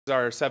This is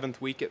our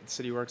 7th week at the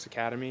CityWorks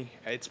Academy.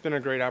 It's been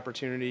a great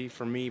opportunity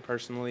for me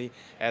personally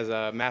as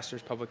a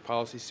master's public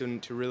policy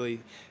student to really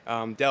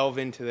delve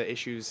into the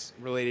issues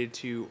related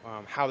to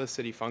how the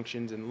city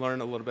functions and learn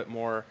a little bit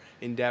more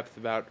in depth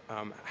about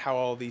how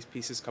all these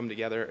pieces come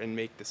together and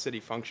make the city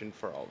function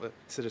for all the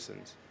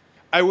citizens.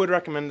 I would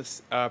recommend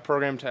this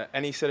program to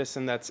any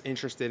citizen that's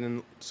interested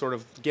in sort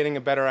of getting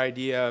a better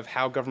idea of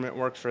how government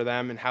works for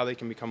them and how they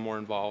can become more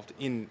involved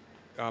in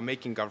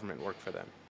making government work for them.